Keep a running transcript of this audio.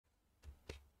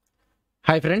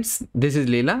Hi friends, this is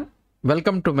Leela.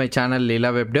 Welcome to my channel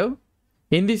leelawebdev.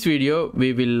 In this video,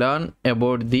 we will learn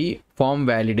about the form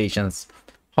validations.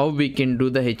 How we can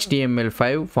do the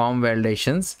HTML5 form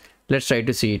validations. Let's try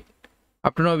to see it.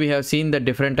 Up to now, we have seen the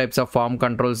different types of form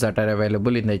controls that are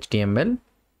available in the HTML.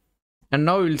 And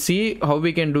now we'll see how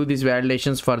we can do these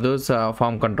validations for those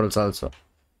form controls also.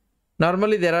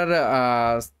 Normally, there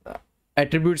are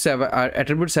attributes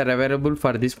are available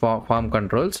for these form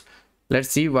controls. Let's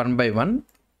see one by one.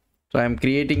 So I'm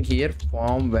creating here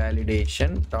form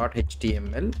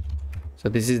validation.html. So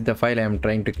this is the file I am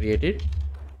trying to create it.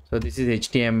 So this is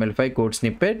HTML5 code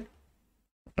snippet.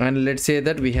 And let's say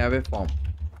that we have a form.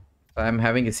 So I'm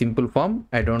having a simple form.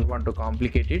 I don't want to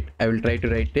complicate it. I will try to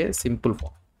write a simple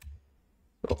form.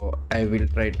 So I will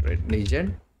try to write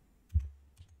legend.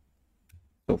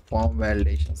 So form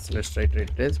validations. Let's try to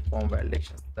write as form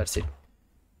validations. That's it.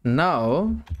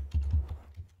 Now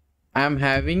I'm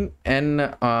having an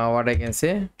what I can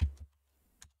say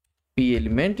p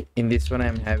element. In this one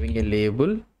I'm having a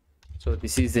label. So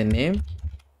this is a name.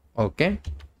 Okay,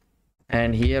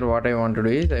 and here what I want to do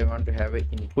is I want to have an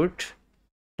input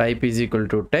type is equal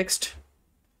to text,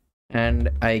 and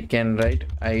I can write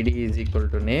id is equal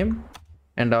to name,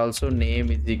 and also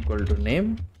name is equal to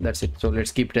name. That's it. So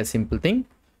let's keep it a simple thing.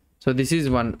 So this is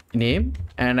one name,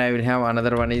 and I will have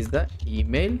another one is the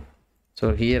email.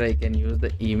 So here I can use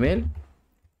the email.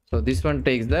 So this one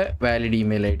takes the valid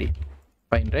email ID.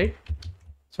 Fine, right?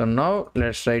 So now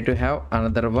let's try to have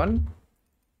another one.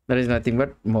 That is nothing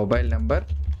but mobile number.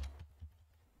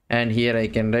 And here I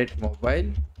can write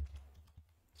mobile.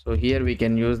 So here we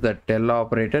can use the tell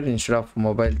operator instead of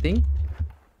mobile thing.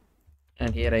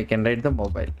 And here I can write the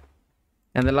mobile.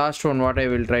 And the last one what I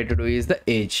will try to do is the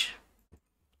age.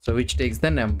 So which takes the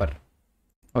number.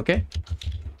 Okay.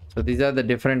 So these are the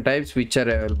different types which are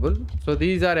available. So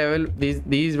these are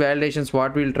these validations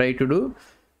what we'll try to do.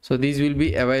 So these will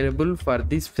be available for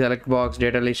this select box,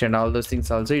 data list, and all those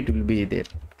things also it will be there.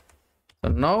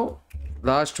 So now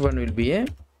last one will be a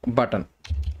button.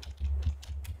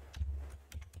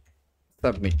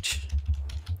 Submit.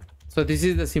 So this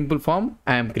is the simple form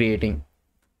I am creating.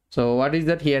 So what is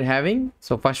that here having?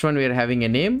 So first one we are having a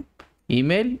name,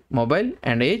 email, mobile,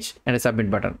 and age, and a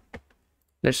submit button.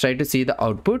 Let's try to see the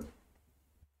output.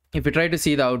 If we try to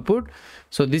see the output,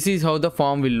 so this is how the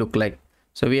form will look like.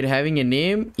 So we are having a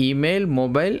name, email,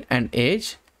 mobile, and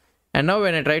age. And now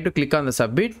when I try to click on the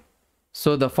submit,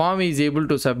 so the form is able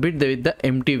to submit with the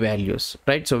empty values,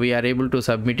 right? So we are able to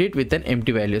submit it with an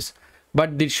empty values,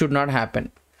 but this should not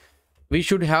happen. We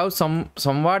should have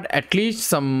somewhat at least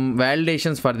some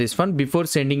validations for this one before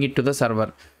sending it to the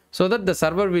server, so that the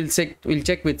server will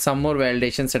check with some more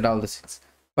validations and all these things.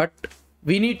 But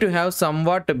we need to have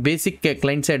somewhat basic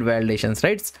client-side validations,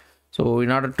 right? So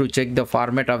in order to check the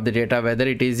format of the data, whether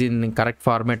it is in correct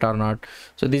format or not.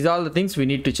 So these are all the things we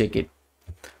need to check it.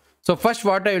 So first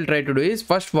what I will try to do is,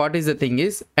 first what is the thing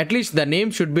is, at least the name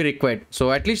should be required.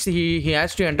 So at least he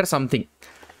has to enter something.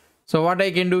 So what I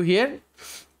can do here,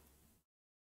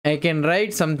 I can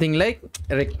write something like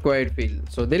required field.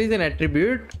 So there is an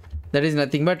attribute that is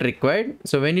nothing but required.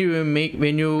 So when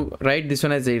you write this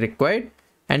one as a required,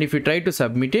 and if you try to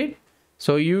submit it,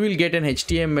 so you will get an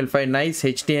HTML5 nice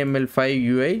HTML5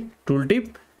 UI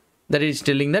tooltip that is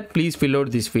telling that please fill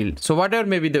out this field. So whatever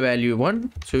may be the value you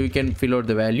want, so you can fill out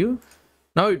the value.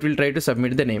 Now it will try to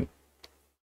submit the name.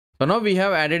 So now we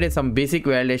have added some basic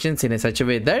validations in such a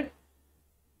way that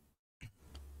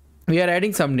we are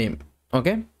adding some name.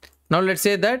 Okay. Now let's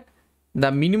say that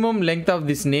the minimum length of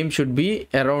this name should be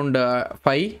around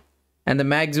 5, and the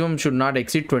maximum should not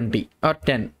exceed 20 or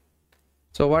 10.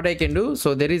 So what I can do,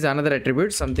 so there is another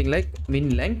attribute, something like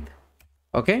min length.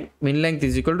 Okay, min length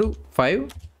is equal to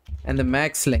 5, and the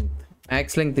max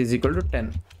length is equal to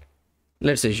 10.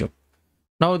 Let's assume.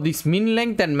 Now this min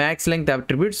length and max length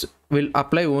attributes will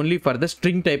apply only for the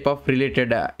string type of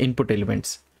related input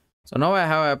elements. So now I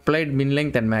have applied min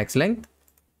length and max length.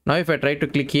 Now if I try to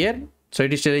click here, so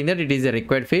it is telling that it is a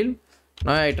required field.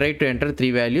 Now I try to enter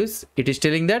 3 values. It is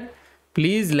telling that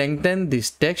please lengthen this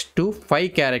text to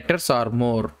 5 characters or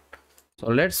more. So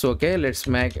let's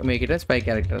make it as 5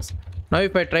 characters. Now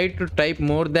if I try to type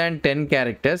more than 10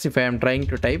 characters, if I am trying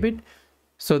to type it,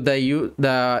 so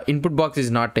the input box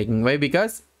is not taking. Why?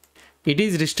 Because it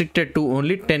is restricted to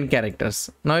only 10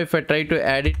 characters. Now if I try to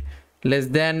add it less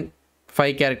than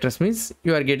 5 characters, means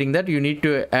you are getting that you need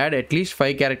to add at least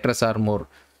 5 characters or more.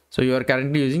 So you are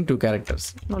currently using 2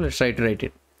 characters. Now let's try to write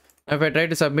it. Now if I try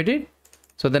to submit it,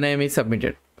 so the name is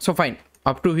submitted. So fine.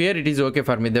 Up to here it is okay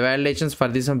for me. The validations for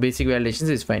this, some basic validations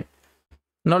is fine.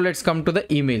 Now let's come to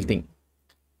the email thing.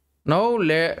 Now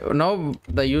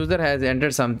the user has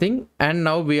entered something, and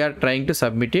now we are trying to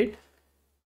submit it.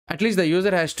 At least the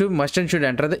user must and should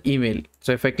enter the email.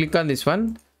 So if I click on this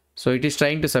one, so it is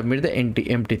trying to submit the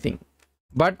empty thing.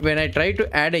 But when I try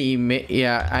to add an email,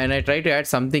 and I try to add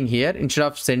something here instead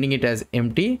of sending it as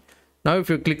empty, now if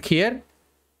you click here,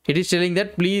 it is telling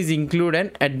that please include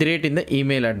an @ in the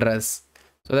email address.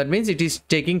 So that means it is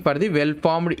checking for the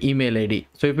well-formed email ID.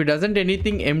 So if it doesn't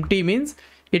anything empty means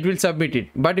it will submit it.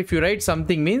 But if you write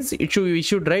something means we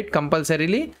should write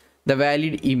compulsorily the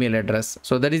valid email address.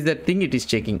 So that is the thing it is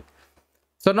checking.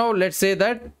 So now let's say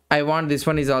that I want this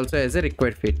one is also as a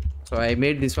required field. So I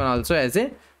made this one also as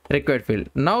a required field.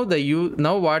 Now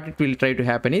what it will try to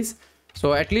happen is,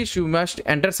 so at least you must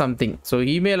enter something. So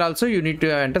email also you need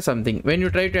to enter something. When you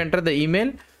try to enter the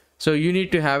email, so you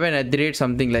need to have an @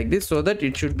 something like this, so that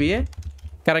it should be a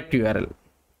correct URL.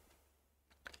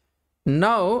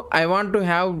 Now I want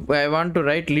to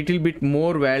write little bit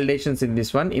more validations in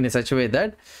this one in such a way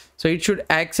that so it should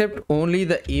accept only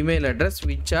the email address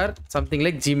which are something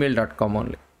like gmail.com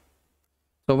only.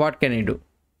 So what can I do?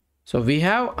 So we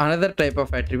have another type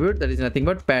of attribute that is nothing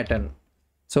but pattern.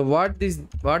 So what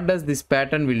does this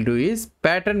pattern will do is,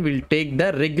 pattern will take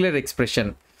the regular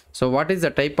expression. So what is the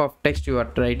type of text you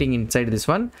are writing inside this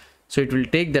one? So it will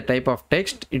take the type of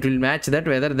text, it will match that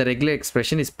whether the regular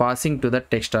expression is passing to the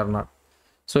text or not.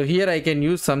 So here I can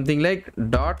use something like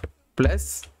dot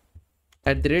plus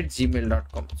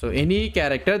 @gmail.com. So any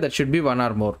character that should be one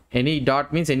or more. Any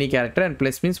dot means any character and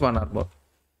plus means one or more.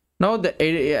 Now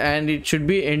and it should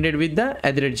be ended with the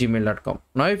 @gmail.com.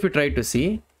 Now if you try to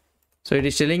see, so it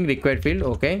is telling required field,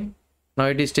 okay. Now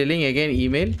it is telling again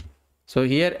email. So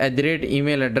here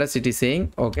 @email address it is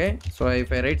saying, okay. So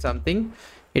if I write something,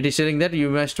 it is telling that you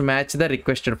must match the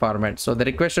requested format. So the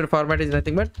requested format is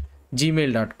nothing but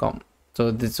gmail.com. So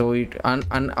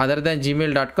other than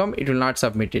gmail.com, it will not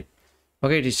submit it.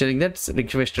 Okay, it is telling that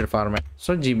requested format.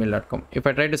 So gmail.com. If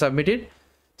I try to submit it,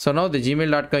 so now the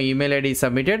gmail.com email ID is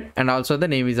submitted and also the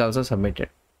name is also submitted.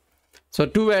 So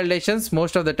 2 validations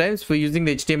most of the times for using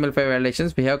the HTML5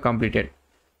 validations we have completed.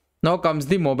 Now comes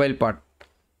the mobile part.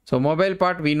 So mobile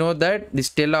part, we know that this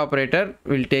tell operator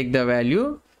will take the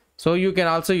value. So you can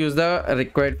also use the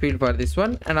required field for this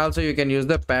one, and also you can use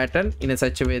the pattern in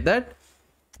such a way that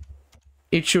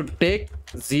it should take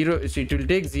 0. So it will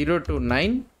take 0 to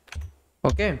 9.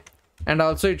 Okay, and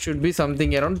also it should be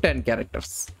something around 10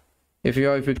 characters. If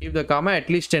you keep the comma, at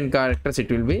least 10 characters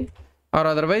it will be, or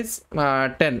otherwise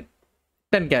 10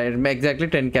 characters, exactly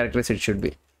 10 characters it should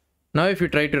be. Now if you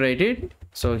try to write it,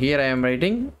 so here I am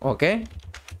writing, okay,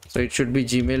 so it should be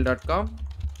gmail.com,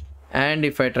 and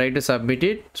if I try to submit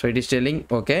it, so it is telling,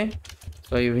 okay,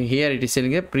 so here it is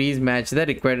telling that please match the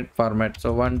required format.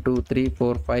 So 1 2 3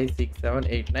 4 5 6 7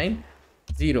 8 9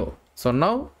 0. So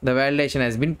now the validation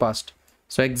has been passed.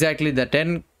 So exactly the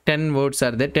 10 words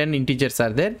are there, 10 integers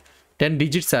are there, 10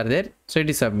 digits are there, so it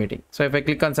is submitting. So if I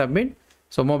click on submit,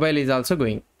 so mobile is also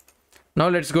going. Now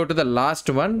let's go to the last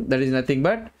one, that is nothing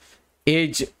but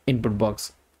age input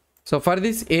box. So for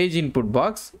this age input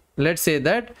box, let's say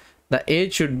that the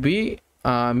age should be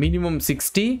minimum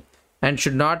 60 and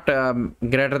should not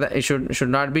should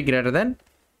not be greater than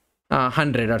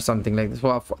 100 or something like this.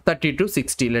 So 30 to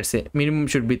 60, let's say minimum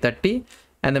should be 30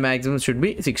 and the maximum should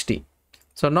be 60.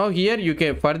 So now here you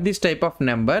can, for this type of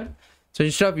number, so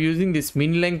instead of using this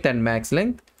min length and max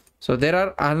length, so there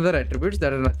are another attributes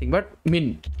that are nothing but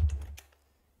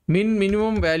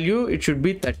minimum value, it should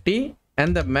be 30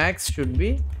 and the max should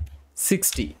be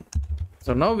 60.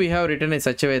 So now we have written in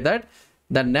such a way that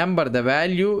the number, the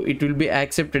value it will be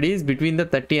accepted is between the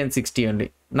 30 and 60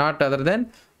 only, not other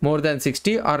than more than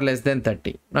 60 or less than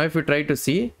 30. Now if you try to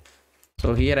see,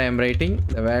 so here I am writing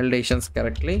the validations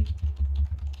correctly,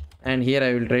 and here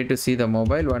I will try to see the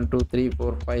mobile 1 2 3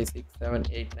 4 5 6 7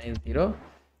 8 9 0,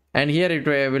 and here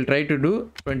I will try to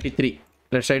do 23.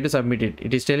 Let's try to submit it.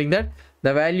 It is telling that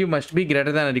the value must be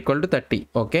greater than or equal to 30.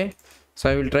 Okay, so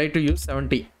I will try to use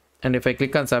 70, and if I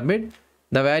click on submit,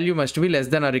 the value must be less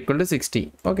than or equal to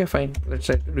 60. Okay, fine, let's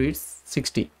try to do it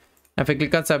 60. If I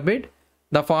click on submit,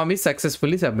 the form is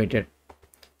successfully submitted.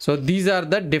 So these are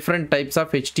the different types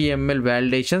of HTML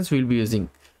validations we'll be using.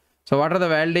 So what are the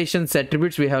validations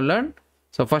attributes we have learned?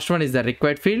 So first one is the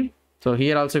required field. So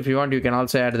here also, if you want, you can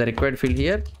also add the required field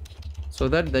here, so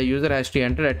that the user has to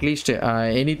enter at least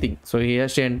anything. So he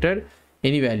has to enter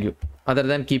any value other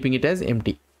than keeping it as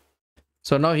empty.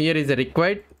 So now here is the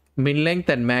required min length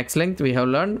and max length. We have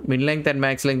learned min length and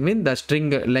max length mean the string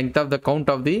length of the count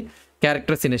of the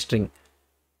characters in a string.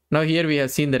 Now here we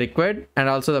have seen the required, and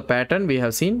also the pattern we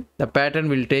have seen. The pattern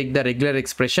will take the regular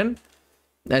expression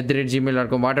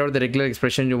 @gmail.com. Whatever the regular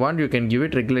expression you want, you can give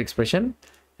it regular expression.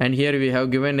 And here we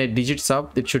have given a digits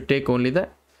of, it should take only the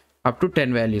up to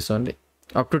 10 values only.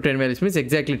 Up to 10 values means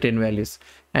exactly 10 values.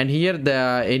 And here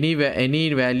the any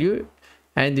value,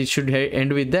 and it should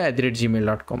end with the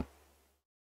 @gmail.com.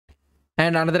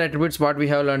 And another attributes what we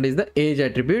have learned is the age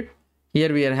attribute.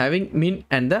 Here we are having min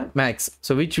and the max.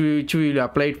 So which we will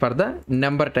apply it for the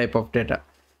number type of data.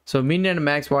 So min and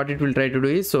max, what it will try to do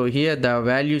is, so here the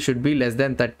value should be less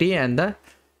than 30 and the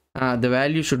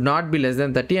value should not be less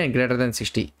than 30 and greater than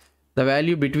 60. The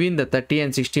value between the 30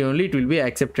 and 60 only, it will be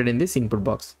accepted in this input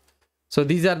box. So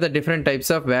these are the different types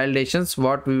of validations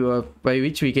what we by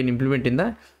which we can implement in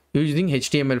the using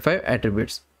HTML5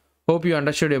 attributes. Hope you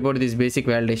understood about these basic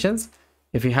validations.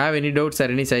 If you have any doubts or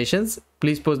any suggestions,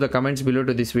 please post the comments below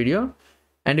to this video.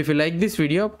 And if you like this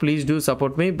video, please do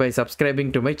support me by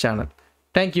subscribing to my channel.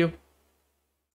 Thank you.